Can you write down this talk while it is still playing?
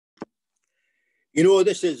You know,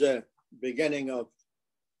 this is a beginning of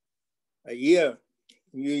a year.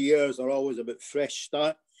 New Year's are always about fresh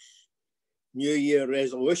start, New Year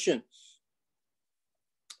resolutions.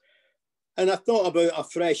 And I thought about a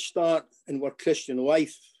fresh start in our Christian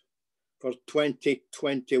life for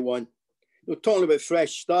 2021. We're talking about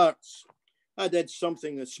fresh starts. I did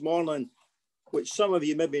something this morning, which some of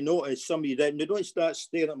you maybe noticed, some of you didn't. They don't start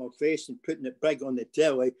staring at my face and putting it big on the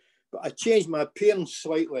telly, but I changed my appearance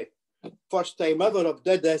slightly. First time ever I've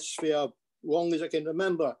did this for as long as I can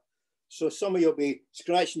remember. So some of you will be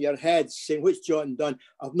scratching your heads saying, what's John done?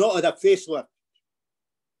 I've not had a facelift.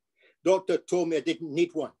 Doctor told me I didn't need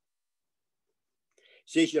one.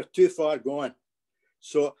 Says you're too far gone.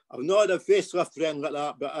 So I've not had a facelift or anything like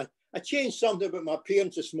that, but I changed something about my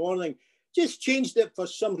appearance this morning. Just changed it for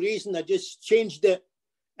some reason. I just changed it.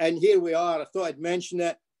 And here we are. I thought I'd mention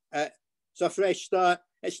it. It's a fresh start.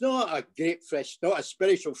 It's not a great fresh, not a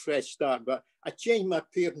spiritual fresh start, but I changed my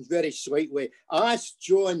appearance very slightly. I asked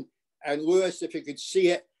John and Lewis if you could see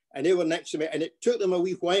it, and they were next to me, and it took them a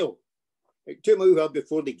wee while. It took them a wee while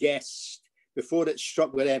before they guessed, before it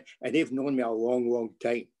struck with them, and they've known me a long, long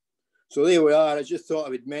time. So there we are. I just thought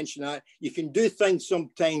I would mention that. You can do things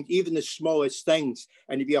sometimes, even the smallest things,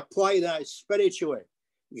 and if you apply that spiritually,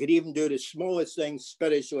 you can even do the smallest things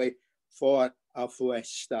spiritually for a fresh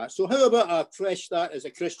start. So how about a fresh start as a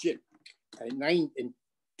Christian in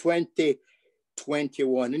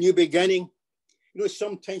 2021? A new beginning. You know,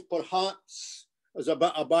 sometimes perhaps there's a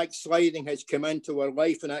bit of backsliding has come into our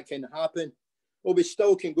life, and that can happen. Well, we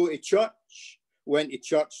still can go to church. Went to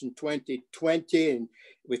church in 2020, and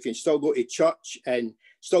we can still go to church and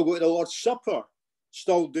still go to the Lord's Supper,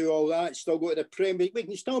 still do all that, still go to the prayer meeting. We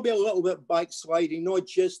can still be a little bit backsliding, not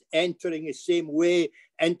just entering the same way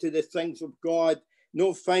into the things of God.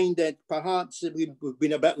 No, find that perhaps we've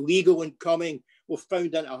been a bit legal in coming. We've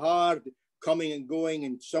found it hard coming and going,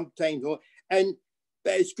 and sometimes, but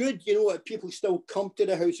it's good, you know, that people still come to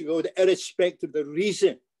the house of God irrespective of the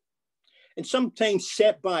reason. And sometimes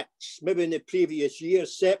setbacks, maybe in the previous year,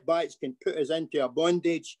 setbacks can put us into a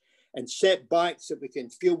bondage, and setbacks that we can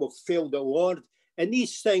feel we've failed the Lord. And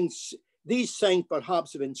these things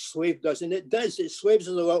perhaps have enslaved us, and it slaves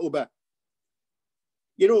us a little bit.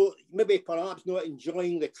 You know, maybe perhaps not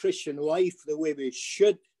enjoying the Christian life the way we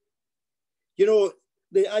should. You know,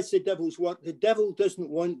 that's the devil's work. The devil doesn't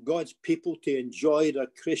want God's people to enjoy their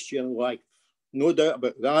Christian life. No doubt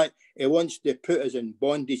about that. He wants to put us in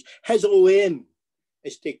bondage. His whole aim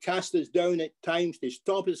is to cast us down at times, to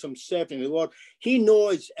stop us from serving the Lord. He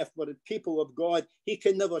knows if we're the people of God, he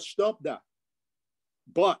can never stop that.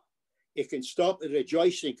 But he can stop the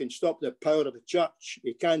rejoicing, he can stop the power of the church.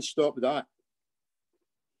 He can't stop that.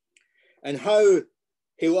 And how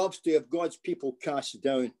he loves to have God's people cast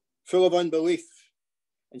down, full of unbelief,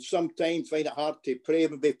 and sometimes find it hard to pray,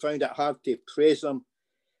 but they find it hard to praise him.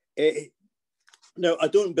 Now, I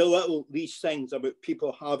don't belittle these things about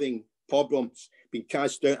people having problems, being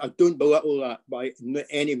cast down. I don't belittle that by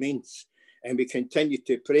any means. And we continue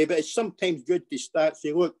to pray. But it's sometimes good to start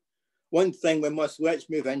saying, look, one thing let's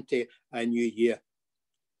move into a new year.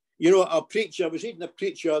 You know, I was reading a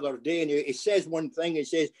preacher the other day, and he says one thing. He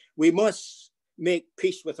says, we must make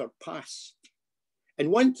peace with our past.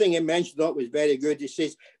 And one thing he mentioned that was very good. He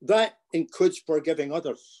says, that includes forgiving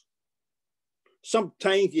others.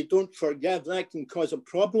 Sometimes you don't forgive, that can cause a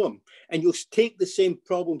problem. And you'll take the same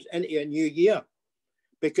problems into a new year,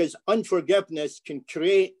 because unforgiveness can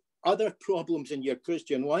create other problems in your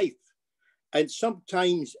Christian life. And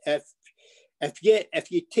sometimes if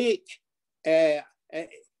you take an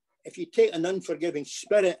unforgiving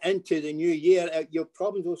spirit into the new year, your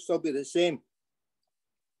problems will still be the same.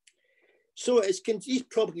 So these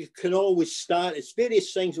problems can always start. It's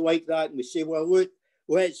various things like that. And we say, well, look,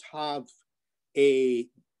 let's have a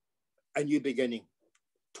new beginning,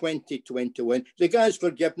 2021. Regards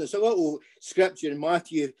forgiveness, a little scripture in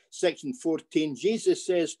Matthew 6:14. Jesus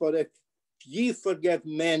says, for if ye forgive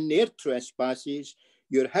men their trespasses,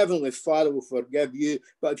 your heavenly Father will forgive you.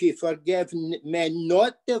 But if you forgive men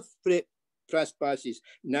not their trespasses,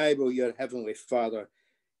 neither will your heavenly Father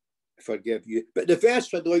forgive you. But the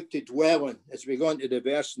verse I'd like to dwell on as we go into the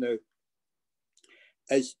verse now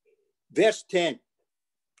is verse 10.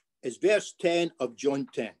 Is verse 10 of John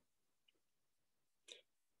 10.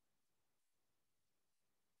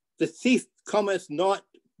 The thief cometh not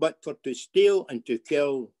but for to steal and to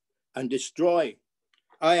kill and destroy.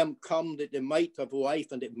 I am come that they might have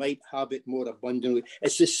life and it might have it more abundantly.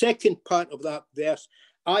 It's the second part of that verse.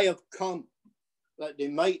 I have come that they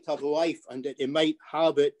might have life and that they might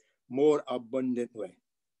have it more abundantly.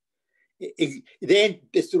 Then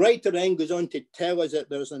this writer then goes on to tell us that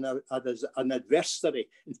there's an adversary.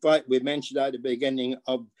 In fact, we mentioned at the beginning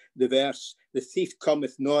of the verse, the thief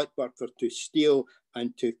cometh not but for to steal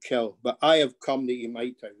and to kill. But I have come that you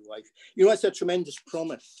might have life. You know, it's a tremendous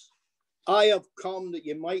promise. I have come that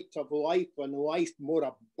you might have life and life more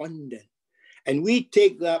abundant. And we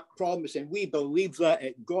take that promise and we believe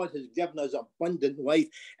that God has given us abundant life,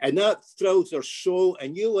 and that thrills our soul,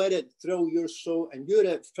 and you let it thrill your soul, and you let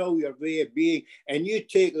it fill your way of being, and you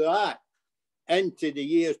take that into the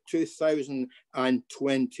year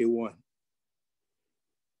 2021.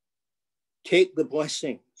 Take the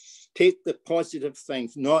blessings, take the positive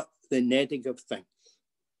things, not the negative things.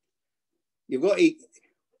 You've got to,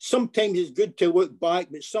 sometimes it's good to look back,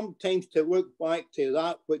 but sometimes to look back to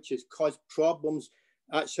that which has caused problems.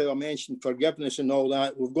 That's how I mentioned forgiveness and all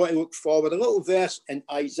that. We've got to look forward. A little verse in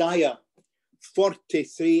Isaiah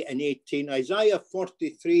 43 and 18. Isaiah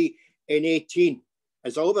 43 and 18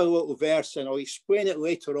 is a little verse, and I'll explain it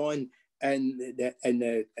later on in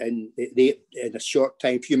a short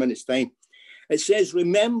time, few minutes' time. It says,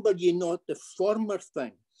 remember ye not the former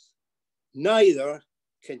things, neither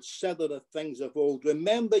consider the things of old.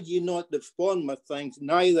 Remember ye not the former things,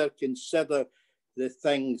 neither consider the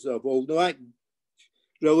things of old. Now that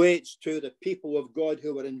relates to the people of God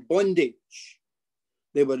who were in bondage.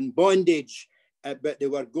 They were in bondage, but they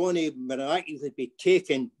were going to miraculously be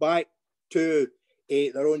taken back to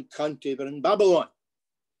their own country. They were in Babylon.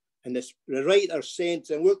 And the writer saying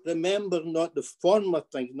to them, look, remember not the former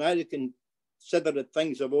things, neither consider the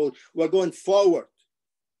things of old. We're going forward.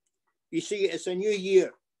 You see, it's a new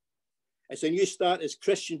year. It's a new start as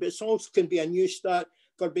Christian, but it also can be a new start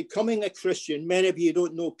for becoming a Christian. Many of you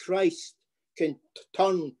don't know Christ, can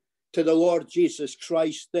turn to the Lord Jesus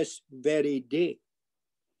Christ this very day.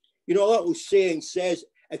 You know, a little saying says,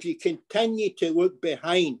 if you continue to look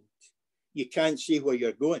behind, you can't see where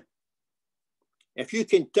you're going. If you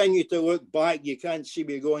continue to look back, you can't see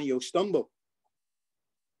where you're going, you'll stumble.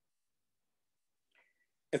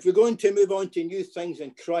 If we're going to move on to new things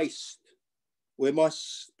in Christ, we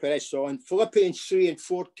must press on. Philippians 3 and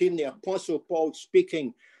 14, the Apostle Paul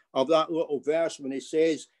speaking of that little verse when he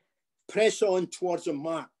says, press on towards a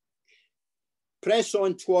mark. Press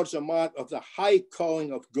on towards a mark of the high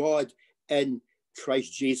calling of God in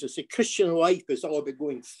Christ Jesus. The Christian life is all about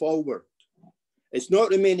going forward. It's not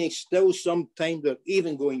remaining still sometimes, or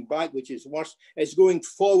even going back, which is worse. It's going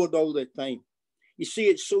forward all the time. You see,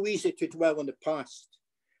 it's so easy to dwell on the past.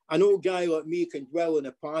 An old guy like me can dwell in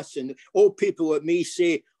the past, and old people like me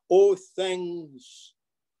say, oh, things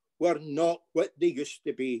were not what they used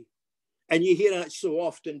to be. And you hear that so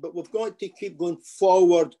often, but we've got to keep going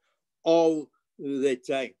forward all the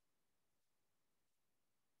time.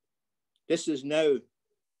 This is now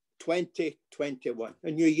 2021,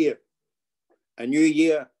 a new year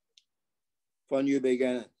for new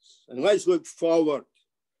beginnings. And let's look forward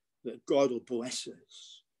that God will bless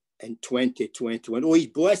us in 2021. Oh, he's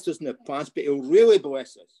blessed us in the past, but he'll really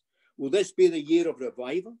bless us. Will this be the year of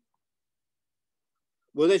revival?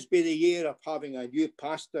 Will this be the year of having a new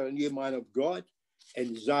pastor, a new man of God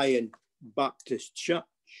in Zion Baptist Church?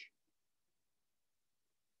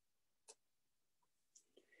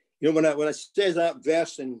 You know, when it says that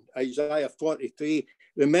verse in Isaiah 43,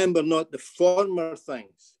 remember not the former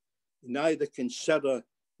things, neither consider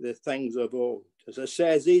the things of old. As it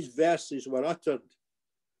says, these verses were uttered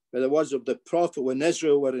by the words of the prophet when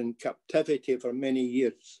Israel were in captivity for many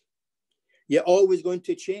years. Yet always going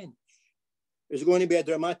to change. There's going to be a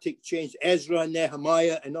dramatic change. Ezra and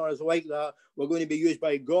Nehemiah and others like that were going to be used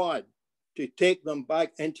by God to take them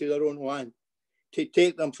back into their own land, to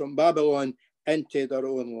take them from Babylon into their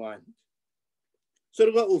own land. So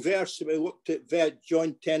the little verse, we looked at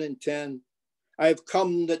John 10 and 10. I have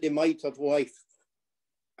come that they might have life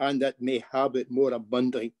and that may have it more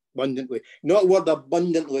abundantly. Not word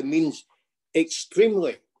abundantly means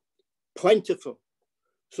extremely, plentiful.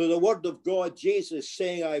 So the word of God, Jesus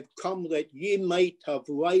saying, I've come that ye might have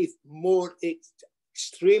life more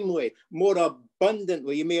extremely, more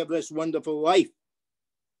abundantly. You may have this wonderful life.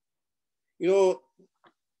 You know,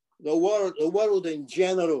 the world in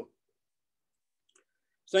general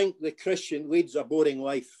think the Christian leads a boring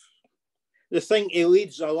life. They think he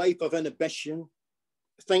leads a life of inhibition.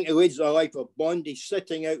 They think he leads a life of bondage,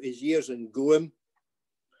 sitting out his years in gloom,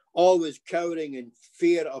 always cowering in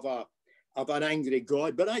fear of an angry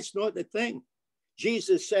God. But that's not the thing.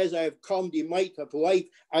 Jesus says, I have come that you might have life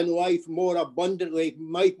and life more abundantly,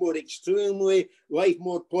 life more extremely, life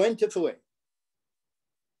more plentifully.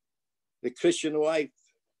 The Christian life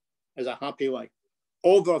is a happy life,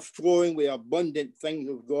 overflowing with abundant things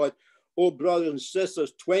of God, Oh, brothers and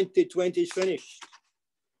sisters, 2020 is finished.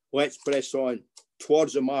 Let's press on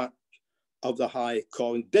towards the mark of the high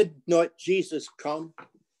calling. Did not Jesus come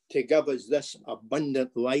to give us this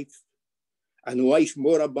abundant life and life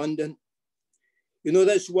more abundant? You know,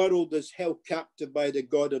 this world is held captive by the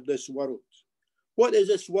God of this world. What is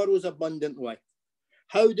this world's abundant life?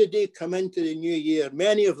 How did they come into the new year?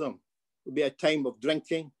 Many of them will be a time of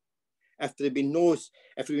drinking. If there had been no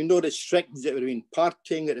restrictions, it would have been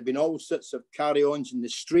partying, it would have been all sorts of carry-ons in the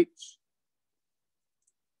streets.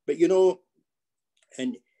 But you know,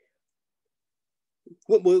 and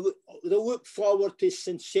they look forward to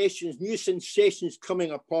sensations, new sensations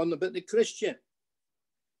coming upon them. But the Christian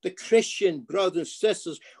brothers and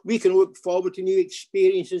sisters, we can look forward to new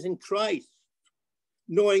experiences in Christ,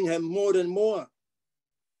 knowing him more and more.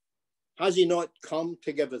 Has he not come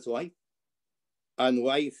to give us life and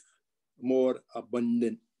life more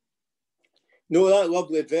abundant? You know that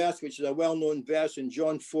lovely verse, which is a well-known verse in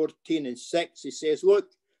John 14:6, he says,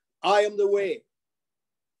 look, I am the way,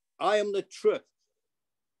 I am the truth,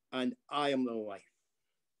 and I am the life.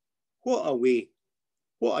 What a way,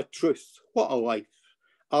 what a truth, what a life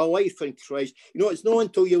in Christ. You know, it's not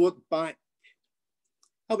until you look back.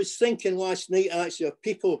 I was thinking last night actually of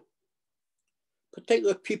people,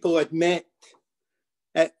 particular people I'd met,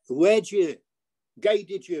 that led you,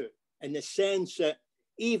 guided you in the sense that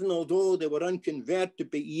even although they were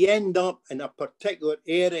unconverted, but you end up in a particular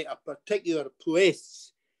area, a particular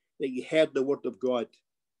place that you heard the word of God.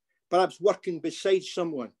 Perhaps working beside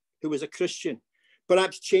someone who was a Christian,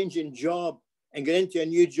 perhaps changing job and get into a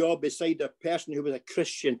new job beside a person who was a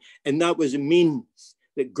Christian, and that was a means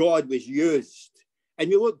that God was used.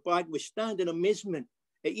 And you look back, we stand in amazement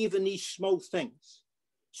at even these small things.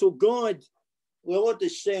 So God, the Lord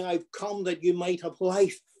is saying, I've come that you might have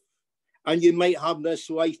life, and you might have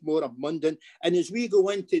this life more abundant. And as we go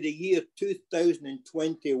into the year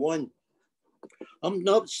 2021, I'm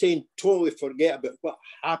not saying totally forget about what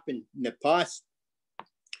happened in the past,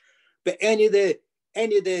 but any of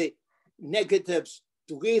the negatives,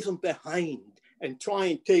 leave them behind and try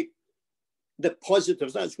and take the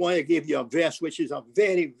positives. That's why I gave you a verse, which is a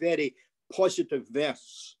very, very positive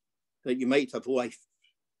verse, that you might have life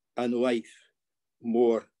and life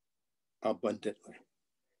more abundantly.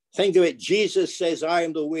 Think of it. Jesus says, I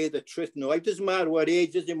am the way, the truth, and the life. Doesn't matter what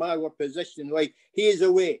age, doesn't matter what position in life. He is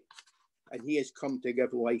the way, and he has come to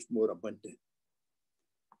give life more abundant.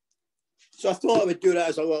 So I thought I would do that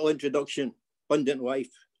as a little introduction, abundant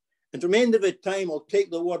life. And from the end of the time, I'll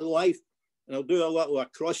take the word life and I'll do a little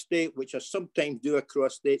across date, which I sometimes do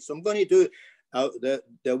across date. So I'm going to do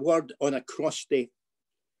the word on a cross date.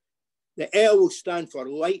 The L will stand for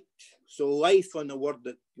light. So life on the word,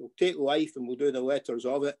 that we'll take life and we'll do the letters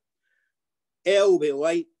of it. L will be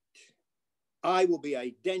light. I will be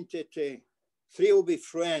identity. 3 will be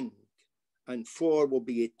friend. And 4 will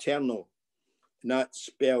be eternal. And that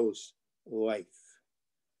spells life.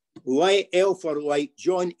 Light, L for light,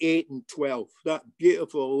 John 8:12. That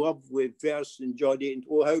beautiful, lovely verse in John 8.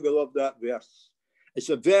 Oh, how we love that verse. It's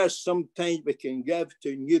a verse sometimes we can give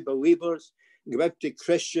to new believers, give to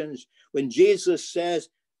Christians, when Jesus says,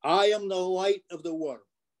 I am the light of the world.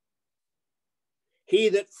 He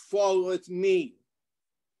that followeth me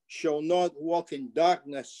shall not walk in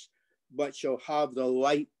darkness, but shall have the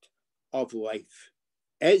light of life.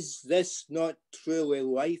 Is this not truly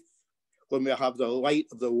life when we have the light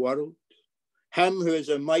of the world? Him who is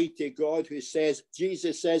a mighty God, who says,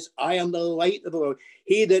 Jesus says, I am the light of the world.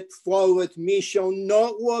 He that followeth me shall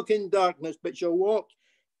not walk in darkness, but shall walk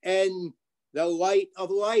in the light of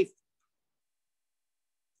life.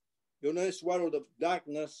 You know, this world of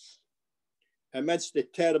darkness, amidst the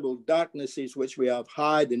terrible darknesses which we have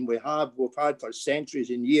had and we've had for centuries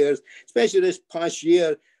and years, especially this past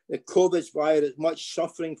year, the COVID virus, much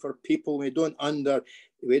suffering for people. We don't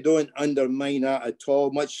undermine that at all.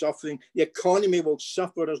 Much suffering. The economy will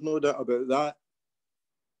suffer. There's no doubt about that.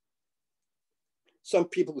 Some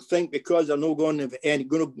people think because they're not going to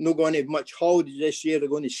have much holidays this year, they're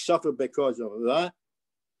going to suffer because of that.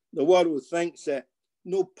 The world thinks that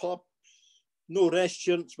no pubs, no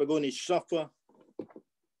restaurants, we're going to suffer.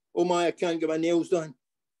 Oh my, I can't get my nails done.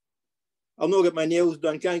 I'll not get my nails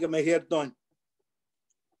done, can't get my hair done.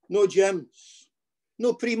 No gyms,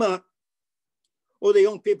 no Primark. Oh, the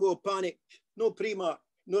young people will panic. No Primark.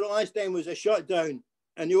 No, the last time was a shutdown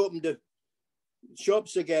and they opened the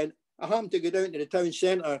shops again. I happened to go down to the town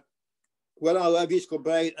centre where I live, East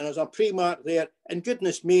Kilbride, and there's a Primark there. And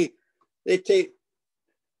goodness me, the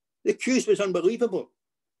queues was unbelievable.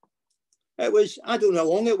 It was, I don't know how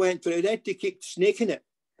long it went for. They had to keep snaking it.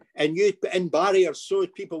 And you put in barriers so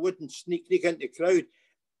people wouldn't sneak into the crowd.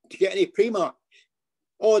 to get any pre-mark.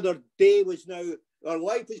 Oh, their day was now, their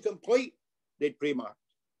life is complete. They'd pre-mark.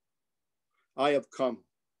 I have come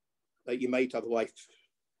that you might have life,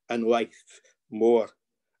 and life more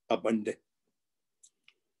abundant.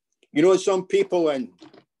 You know, some people in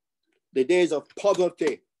the days of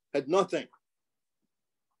poverty had nothing.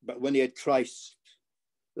 But when they had Christ,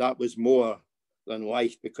 that was more than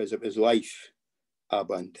life, because it was life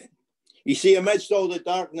abundant. You see, amidst all the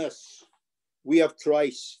darkness, we have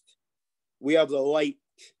Christ. We have the light,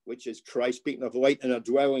 which is Christ. Speaking of light in a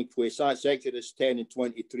dwelling place, that's Exodus 10 and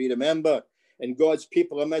 23. Remember, and God's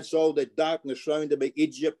people, amidst all the darkness round about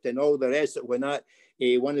Egypt and all the rest of it, when that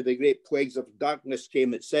one of the great plagues of darkness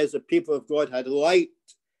came, it says the people of God had light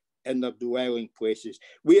in their dwelling places.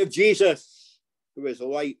 We have Jesus, who is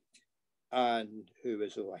light and who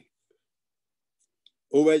is life.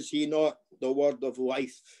 Oh, is he not the word of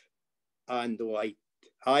life and light?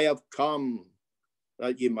 I have come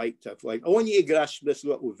that you might have life. I want you to grasp this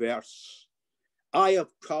little verse. I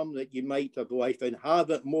have come that you might have life and have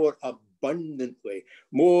it more abundantly,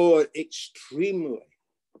 more extremely.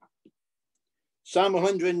 Psalm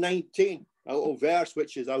 119, a little verse,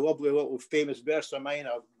 which is a lovely little famous verse of mine.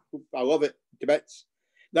 I love it to bits.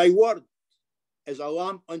 Thy word is a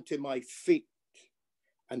lamp unto my feet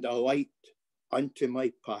and a light unto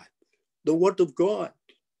my path. The word of God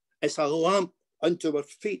is a lamp unto our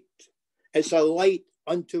feet. It's a light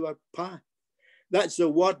unto our path. That's the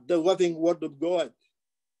word, the living word of God.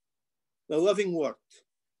 The living word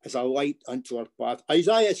is a light unto our path.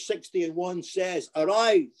 Isaiah 60:1 says,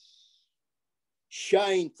 arise,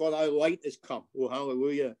 shine, for thy light is come. Oh,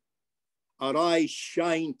 hallelujah. Arise,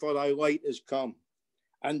 shine, for thy light is come,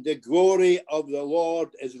 and the glory of the Lord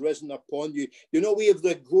is risen upon you. You know, we have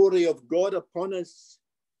the glory of God upon us.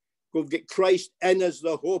 We've got Christ in us,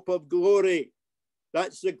 the hope of glory.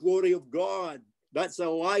 That's the glory of God. That's the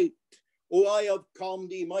light. Oh, I have come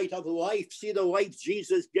that you might have life. See the life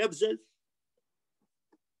Jesus gives us.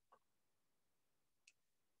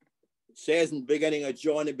 It says in the beginning of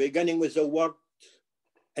John, the beginning was the Word,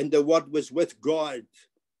 and the Word was with God,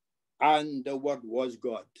 and the Word was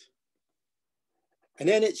God. And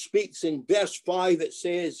then it speaks in verse 5, it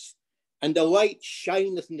says, and the light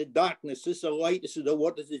shineth in the darkness. This is the light, this is the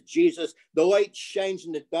word, this is Jesus. The light shines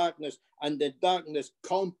in the darkness, and the darkness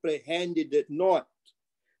comprehended it not.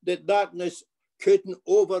 The darkness couldn't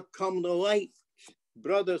overcome the light.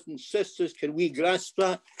 Brothers and sisters, can we grasp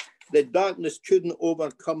that? The darkness couldn't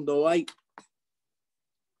overcome the light.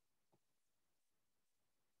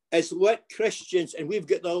 As lit Christians, and we've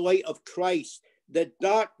got the light of Christ, the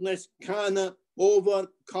darkness cannot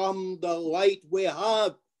overcome the light we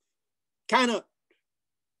have. Cannot.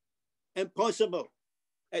 Impossible.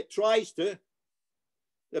 It tries to.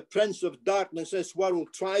 The prince of darkness, this world,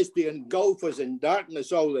 tries to engulf us in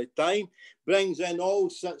darkness all the time, brings in all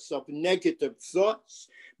sorts of negative thoughts,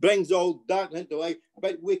 brings all darkness into life,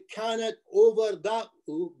 but we cannot over that.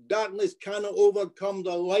 Darkness cannot overcome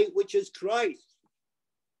the light which is Christ.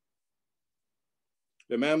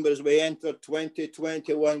 Remember, as we enter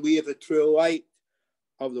 2021, we have the true light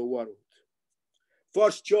of the world.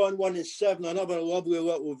 1 John 1:7, another lovely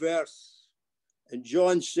little verse. And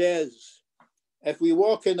John says, if we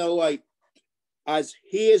walk in the light as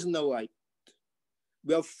he is in the light,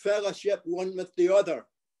 we have fellowship one with the other.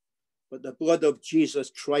 But the blood of Jesus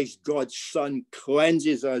Christ, God's Son,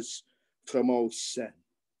 cleanses us from all sin.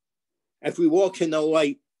 If we walk in the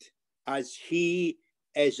light as he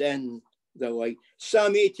is in the light.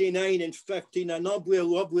 Psalm 89:15, a lovely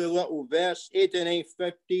little verse,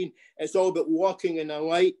 89:15. It's all about walking in the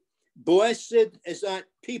light. Blessed is that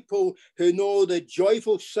people who know the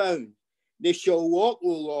joyful sound. They shall walk, O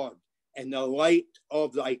Lord, in the light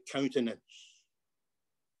of thy countenance.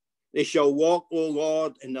 They shall walk, O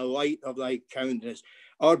Lord, in the light of thy countenance.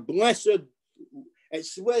 Or blessed,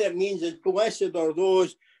 it's what it means is blessed are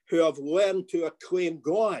those who have learned to acclaim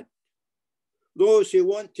God. Those who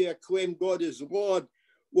want to acclaim God as Lord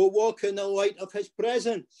will walk in the light of his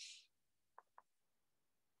presence.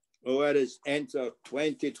 Well, let us enter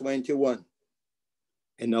 2021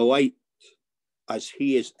 in the light as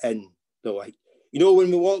he is in the light. You know, when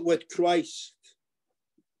we walk with Christ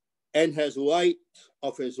in his light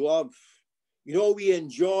of his love, you know, we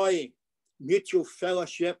enjoy mutual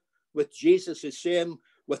fellowship with Jesus, the same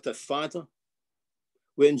with the Father.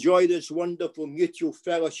 We enjoy this wonderful mutual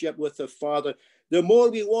fellowship with the Father. The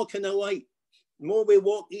more we walk in the light, the more we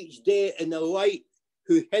walk each day in the light,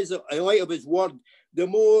 who has the light of his word, the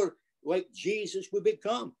more like Jesus we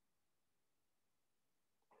become.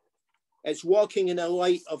 It's walking in the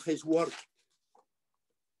light of his word.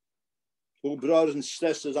 Oh, brothers and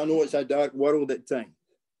sisters, I know it's a dark world at times.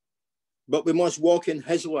 but we must walk in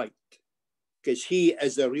his light, because he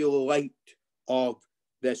is the real light of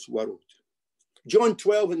this world. John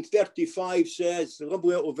 12:35 says, the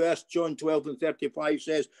lovely little verse, John 12:35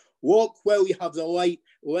 says, walk while you have the light,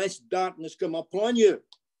 lest darkness come upon you.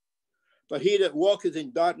 For he that walketh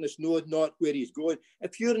in darkness knoweth not where he's going.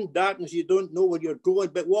 If you're in darkness, you don't know where you're going,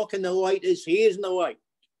 but walk in the light as he is in the light.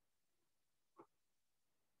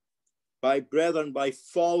 Brethren, by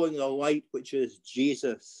following the light, which is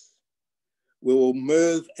Jesus, we will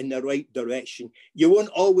move in the right direction. You won't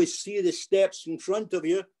always see the steps in front of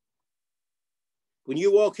you. When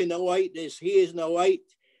you walk in the light as he is in the light,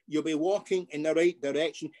 you'll be walking in the right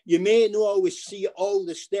direction. You may not always see all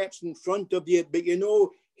the steps in front of you, but you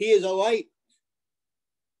know he is a light.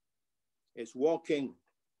 It's walking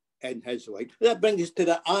in his light. That brings us to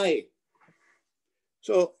the eye.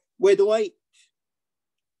 So with light,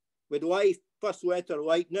 with life, first letter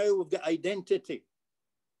light, now we've got identity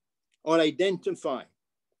or identify.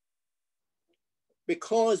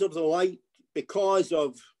 Because of the light, because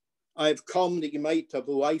of I've come that you might have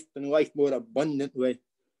life and life more abundantly.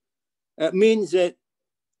 It means that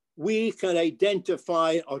we can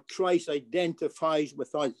identify, or Christ identifies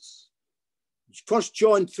with us. 1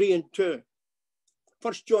 John 3:2.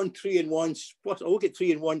 1 John 3:1. I'll look at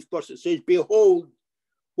 3:1 first. It says, behold,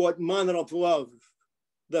 what manner of love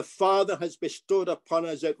the Father has bestowed upon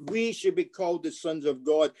us, that we should be called the sons of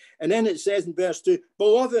God. And then it says in verse 2,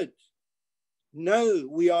 beloved, now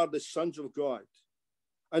we are the sons of God.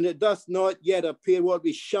 And it doth not yet appear what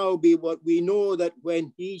we shall be, but we know that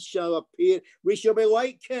when he shall appear, we shall be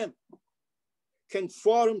like him,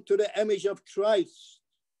 conformed to the image of Christ.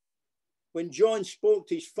 When John spoke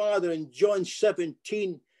to his Father in John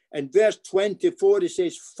 17 and verse 24, he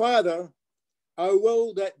says, Father, I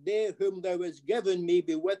will that they whom thou hast given me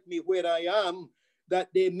be with me where I am, that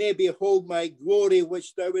they may behold my glory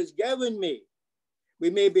which thou hast given me. We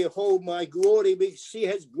may behold my glory, we see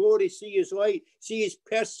his glory, see his light, see his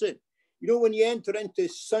person. You know, when you enter into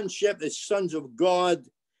sonship as sons of God,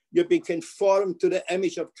 you'll be conformed to the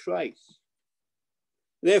image of Christ.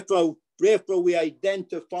 Therefore, we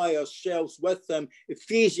identify ourselves with him.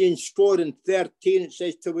 Ephesians 4:13, it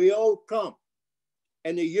says, till we all come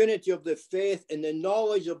in the unity of the faith, in the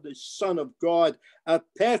knowledge of the Son of God, a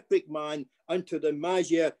perfect man, unto the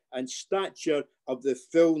measure and stature of the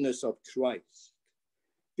fullness of Christ.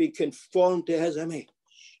 Be conformed to his image.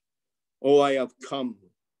 Oh, I have come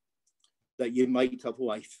that you might have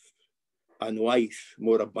life, and life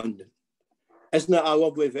more abundant. Isn't that a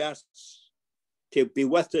lovely verse to be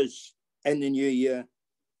with us in the new year?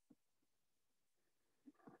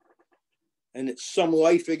 And it's some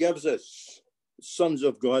life he gives us, sons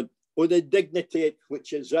of God. Oh, the dignity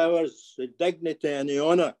which is ours, the dignity and the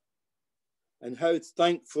honor, and how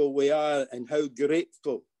thankful we are and how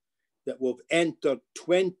grateful that we've entered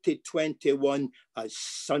 2021 as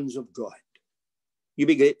sons of God. You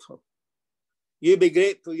be grateful. You be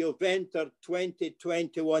grateful you've entered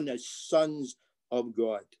 2021 as sons of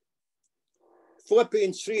God.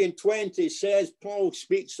 Philippians 3:20 says, Paul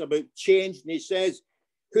speaks about change, and he says,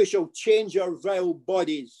 who shall change our vile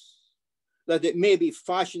bodies, that it may be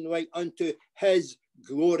fashioned like unto his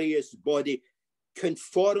glorious body,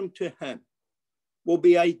 conformed to him, will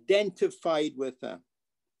be identified with him.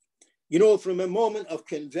 You know, from a moment of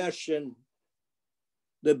conversion,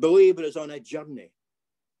 the believer is on a journey.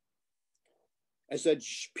 It's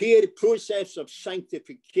a process of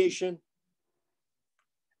sanctification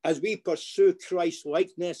as we pursue Christ's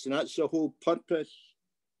likeness, and that's the whole purpose.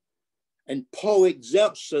 And Paul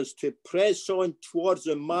exhorts us to press on towards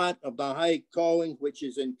the mark of the high calling which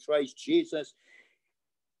is in Christ Jesus,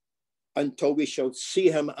 until we shall see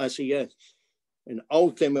him as he is. And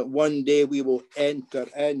ultimate one day we will enter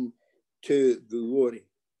into glory.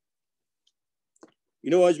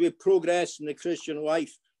 You know, as we progress in the Christian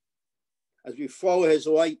life, as we follow his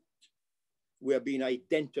light, we are being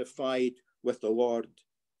identified with the Lord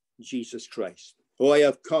Jesus Christ. Oh, I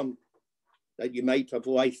have come that you might have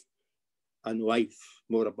life, and life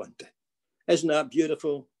more abundant. Isn't that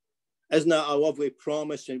beautiful? Isn't that a lovely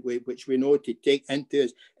promise which we know to take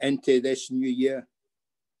into this new year?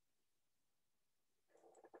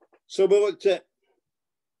 So we looked at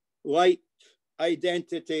light,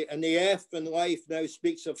 identity, and the F in life now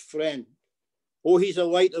speaks of friend. Oh, he's the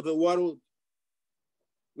light of the world.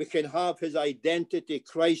 We can have his identity,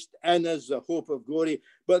 Christ in us, the hope of glory.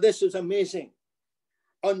 But this is amazing,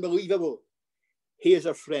 unbelievable. He is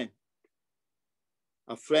a friend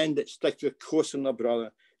that sticks with closer than a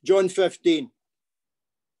brother. John 15,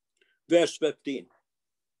 verse 15.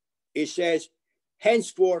 He says,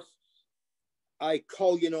 henceforth I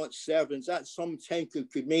call you not servants. That sometimes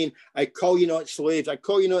could mean, I call you not slaves. I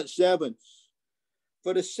call you not servants.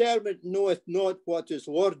 For the servant knoweth not what his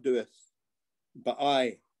Lord doeth, but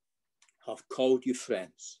I have called you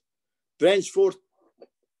friends. Friends,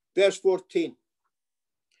 verse 14.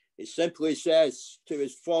 It simply says to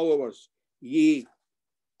his followers, ye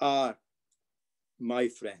are my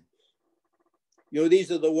friends. You know,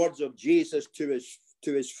 these are the words of Jesus to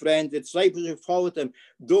his friends, the disciples who followed him.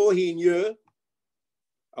 Although he knew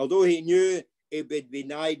he would be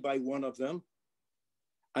denied by one of them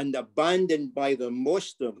and abandoned by the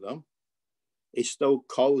most of them, he still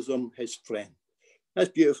calls them his friend. That's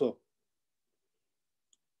beautiful.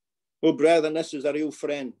 Oh, brethren, this is a real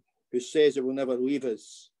friend who says he will never leave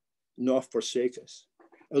us nor forsake us.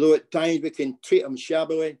 Although at times we can treat him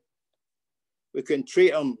shabbily, we can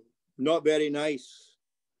treat him not very nice,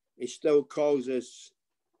 he still calls us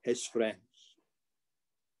his friends.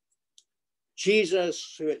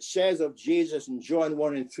 Jesus, who it says of Jesus in John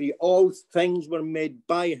 1 and 3, all things were made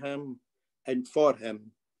by him and for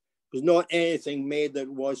him. There's not anything made that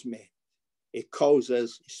was made. He calls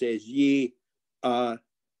us, he says, ye are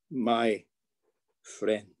my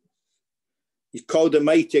friend. He's called the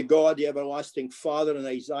mighty God, the everlasting Father in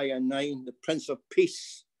Isaiah 9, the Prince of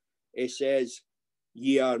Peace. He says,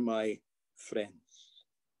 ye are my friends.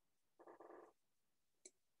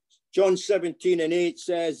 John 17 and 8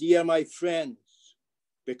 says, ye are my friends,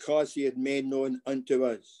 because he had made known unto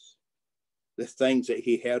us the things that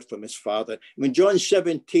he heard from his Father. When John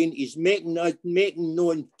 17, he's making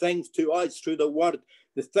known things to us through the word,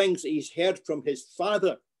 the things that he's heard from his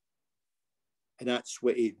Father. And that's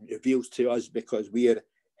what he reveals to us because we are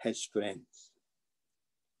his friends.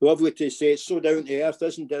 Lovely to say, it's so down to earth,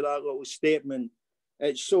 isn't it, that little statement?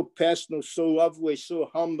 It's so personal, so lovely, so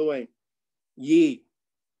humbling. Ye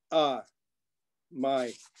are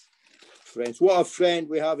my friends. What a friend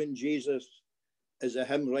we have in Jesus, as a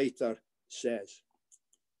hymn writer says.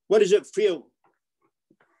 What does it feel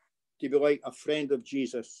to be like a friend of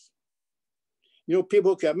Jesus? You know,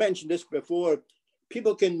 people can, I mentioned this before,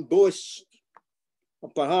 people can boast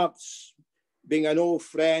of perhaps being an old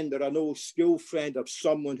friend or an old school friend of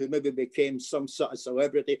someone who maybe became some sort of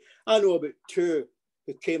celebrity. I know about two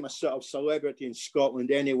who became a sort of celebrity in Scotland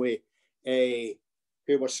anyway,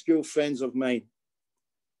 who were school friends of mine.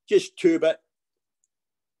 Just two, but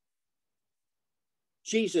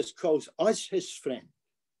Jesus calls us his friend.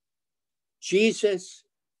 Jesus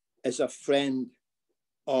is a friend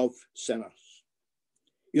of sinners.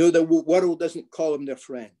 You know, the world doesn't call him their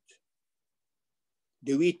friend.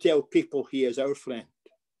 Do we tell people he is our friend?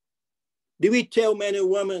 Do we tell men and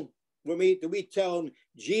women, do we tell them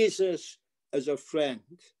Jesus is a friend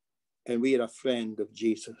and we are a friend of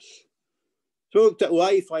Jesus? So we looked at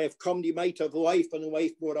life. I have come that you might have life and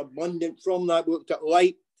life more abundant. From that, we looked at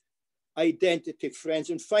light, identity, friends.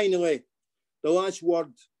 And finally, the last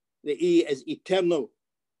word, the E, is eternal.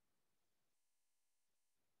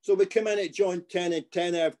 So we come in at John 10 and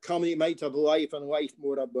 10, I have come that you might have life and life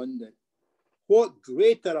more abundant. What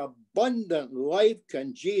greater abundant life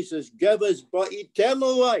can Jesus give us but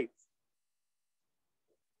eternal life?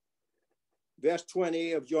 Verse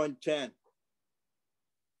 20 of John 10.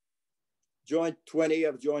 John 20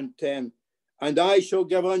 of John 10. And I shall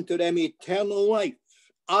give unto them eternal life.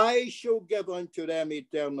 I shall give unto them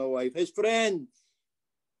eternal life. His friends.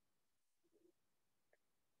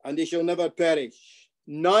 And they shall never perish.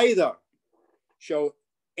 Neither shall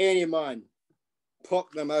any man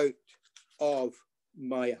pluck them out of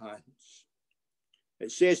my hands.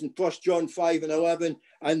 It says in 1 John 5 and 11,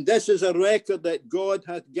 and this is a record that God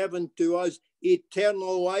hath given to us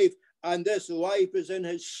eternal life, and this life is in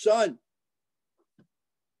his Son.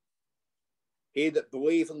 He that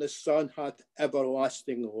believeth in the Son hath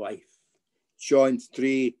everlasting life. John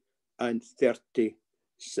 3 and 36.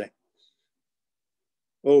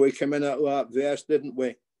 Oh, we came in at that verse, didn't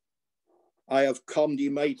we? I have come that ye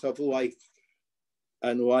might have life,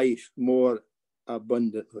 and life more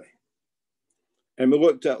abundantly. And we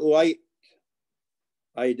looked at light,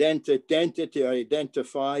 identity,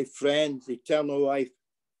 identify, friends, eternal life.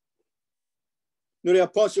 Now the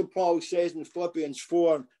Apostle Paul says in Philippians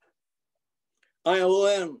 4, I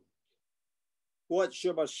learn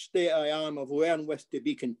whatsoever state I am, I've learned with to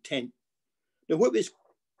be content. Now what was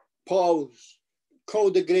Paul's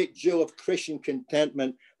called the great jewel of Christian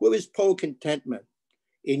contentment? What was Paul contentment?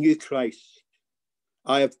 He knew Christ.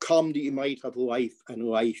 I have come that you might have life and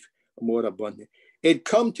life more abundant. He'd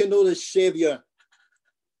come to know the Savior.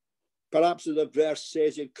 Perhaps as the verse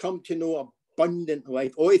says, he'd come to know abundant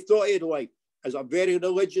life. Oh, he thought he had life as a very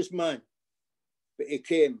religious man. But he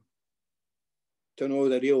came to know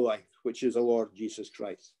the real life. which is the Lord Jesus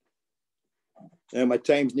Christ. Now, my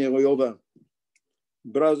time's nearly over.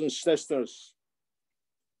 Brothers and sisters,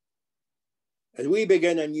 as we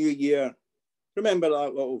begin a new year, remember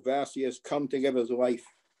that little verse, He has come to give us life,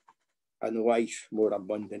 and life more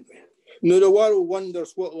abundantly. You know, the world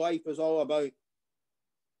wonders what life is all about.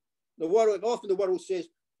 Often the world says,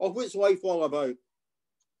 oh, what's life all about?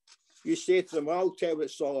 You say to them, well, I'll tell you what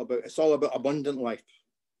it's all about. It's all about abundant life.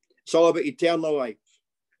 It's all about eternal life.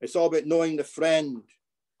 It's all about knowing the friend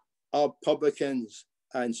of publicans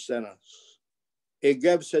and sinners. He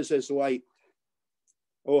gives us His light.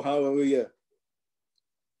 Oh, hallelujah.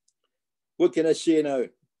 What can I say now?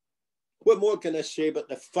 What more can I say but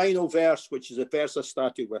the final verse, which is the verse I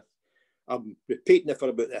started with? I'm repeating it for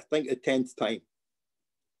about, I think, the 10th time.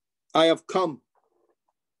 I have come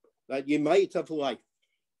that you might have life,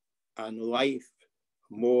 and life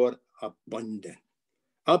more abundant.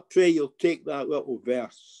 I pray you'll take that little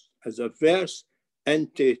verse as a verse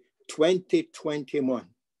into 2021.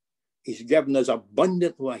 He's given us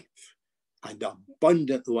abundant life, and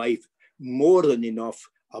abundant life, more than enough,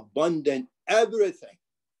 abundant everything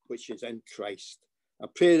which is in Christ. I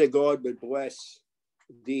pray that God would bless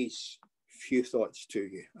these few thoughts to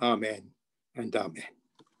you. Amen and amen.